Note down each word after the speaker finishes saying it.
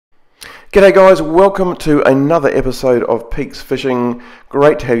G'day guys, welcome to another episode of Peaks Fishing.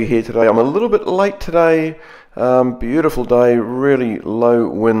 Great to have you here today. I'm a little bit late today. Beautiful day, really low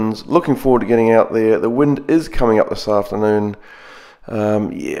winds. Looking forward to getting out there. The wind is coming up this afternoon.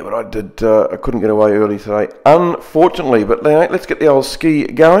 But I couldn't get away early today, unfortunately. But let's get the old ski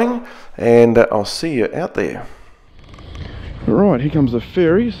going, and I'll see you out there. Alright, here comes the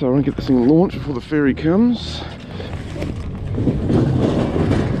ferry, so I want to get this thing launched before the ferry comes.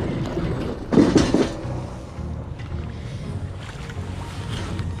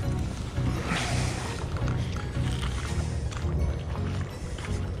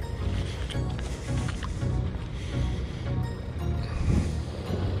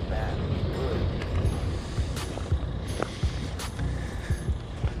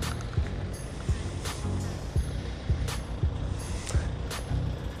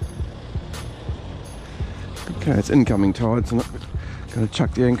 Okay, it's incoming tide, so I'm not going to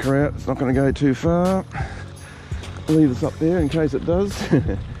chuck the anchor out. It's not going to go too far. I'll leave this up there in case it does.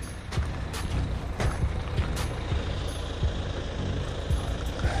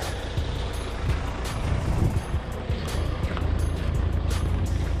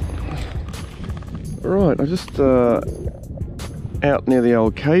 Right, I'm just out near the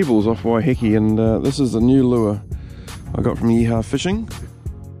old cables off Waiheke, and this is the new lure I got from Yamaha Fishing.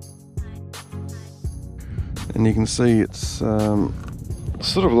 And you can see it's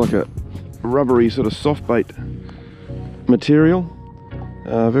sort of like a rubbery sort of soft bait material,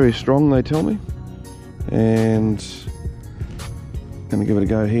 very strong they tell me, and I'm going to give it a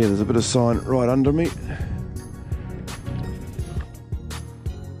go here. There's a bit of sign right under me.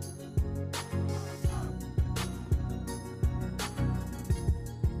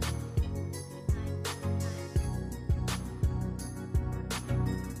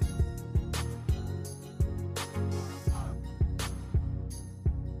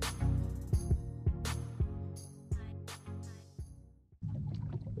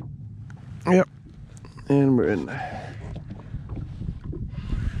 Yep, and we're in. Now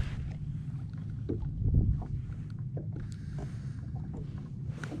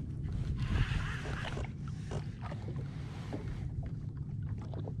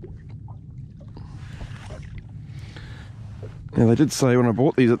they did say when I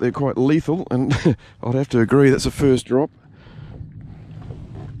bought these that they're quite lethal, and I'd have to agree. That's a first drop.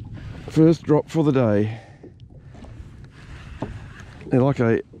 First drop for the day. They're like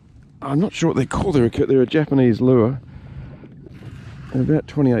I'm not sure what they're called. They're a Japanese lure. They're about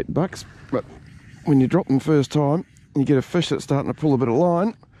 28 bucks, but when you drop them first time, you get a fish that's starting to pull a bit of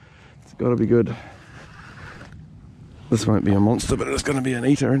line. It's got to be good. This won't be a monster, but it's going to be an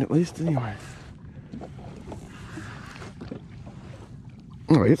eater, at least, anyway.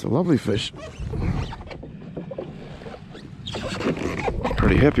 Oh, it's a lovely fish.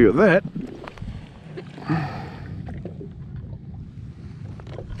 Pretty happy with that.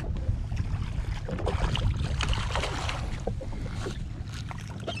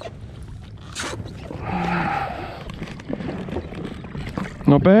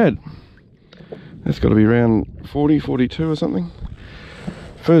 Not bad. That's got to be around 40, 42 or something.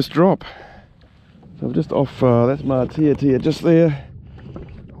 First drop. So I'm just off, that's Martia just there.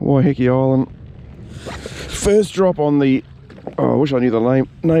 Waiheke Island. First drop on the, oh, I wish I knew the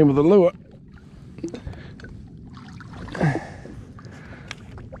name of the lure.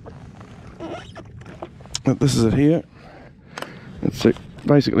 But this is it here. It's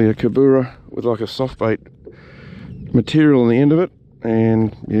basically a Kabura with like a soft bait material on the end of it.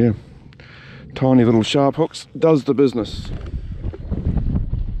 And yeah, tiny little sharp hooks, does the business.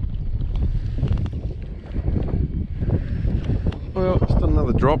 Well, just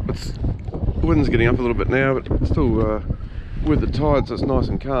another drop. The wind's getting up a little bit now, but still with the tide, so it's nice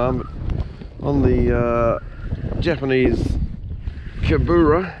and calm. But on the Japanese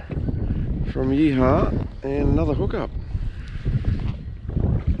Kabura from Yamaha, and another hookup.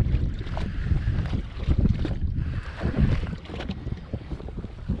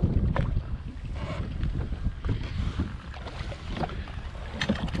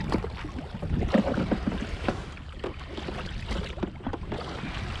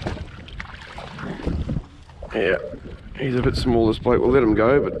 Yeah, he's a bit small, this bloke. We'll let him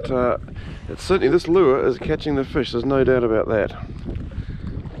go, but it's certainly, this lure is catching the fish, there's no doubt about that.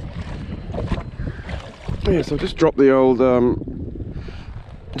 Yeah, so I've just dropped the old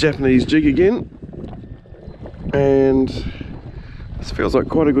Japanese jig again, and this feels like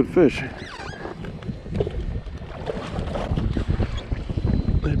quite a good fish.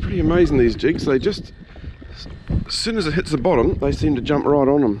 They're pretty amazing, these jigs. They just, as soon as it hits the bottom, they seem to jump right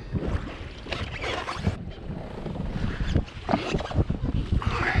on them.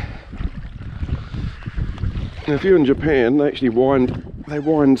 Now, if you're in Japan, they actually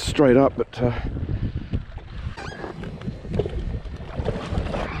wind straight up, but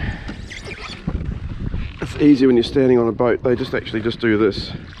it's easier when you're standing on a boat. They just do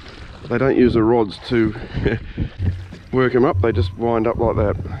this. They don't use the rods to work them up, they just wind up like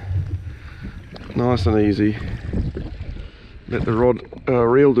that. Nice and easy. Let the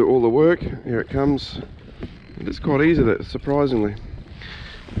reel do all the work. Here it comes. And it's quite easy, that surprisingly.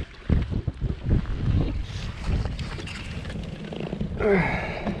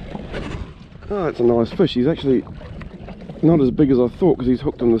 Oh, it's a nice fish. He's actually not as big as I thought because he's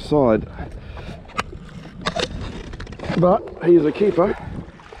hooked on the side. But he's a keeper.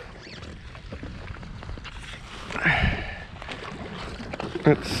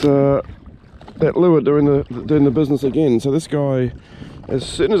 It's that lure doing the business again. So this guy, as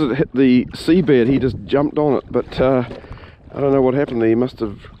soon as it hit the seabed, he just jumped on it. But I don't know what happened there. He must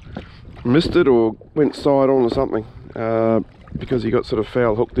have missed it or went side on or something, because he got sort of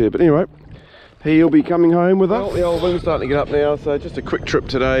foul hooked there. But anyway, he'll be coming home with us. Well, the old wind's starting to get up now, so just a quick trip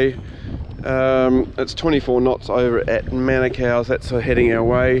today. It's 24 knots over at Manukau, that's heading our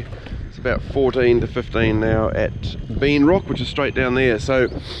way. It's about 14 to 15 now at Bean Rock, which is straight down there. So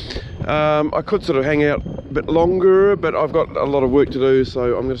I could sort of hang out a bit longer, but I've got a lot of work to do,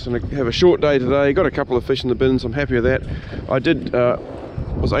 so I'm just going to have a short day today. Got a couple of fish in the bins, I'm happy with that. I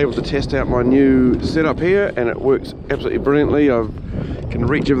was able to test out my new setup here, and it works absolutely brilliantly. I can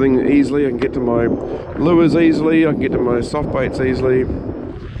reach everything easily. I can get to my lures easily. I can get to my soft baits easily.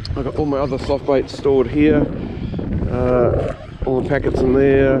 I've got all my other soft baits stored here. All the packets in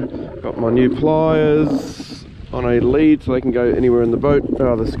there. Got my new pliers on a lead so they can go anywhere in the boat,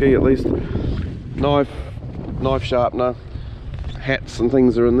 the ski at least. Knife sharpener, hats and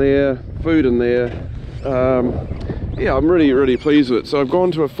things are in there, food in there. Yeah, I'm really pleased with it. So I've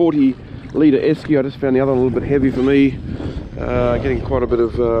gone to a 40 litre esky. I just found the other one a little bit heavy for me. Getting quite a bit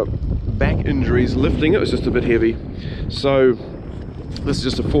of back injuries lifting it. Was just a bit heavy. So this is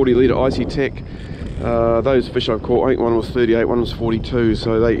just a 40 litre icy tech. Those fish I've caught, I think one was 38, one was 42,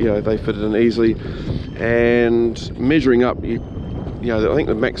 so they fitted in easily. And measuring up, I think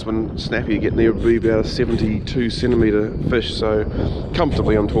the maximum snappy you get there would be about a 72 centimetre fish, so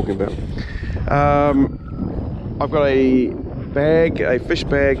comfortably I'm talking about. I've got a fish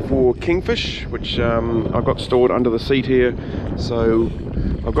bag for kingfish, which I've got stored under the seat here. So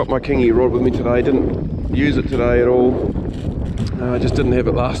I've got my kingy rod with me today. Didn't use it today at all. I just didn't have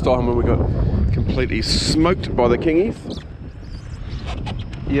it last time when we got completely smoked by the kingies.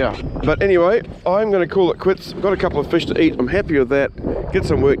 Yeah, but anyway, I'm going to call it quits. I've got a couple of fish to eat. I'm happy with that. Get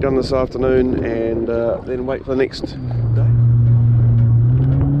some work done this afternoon, and then wait for the next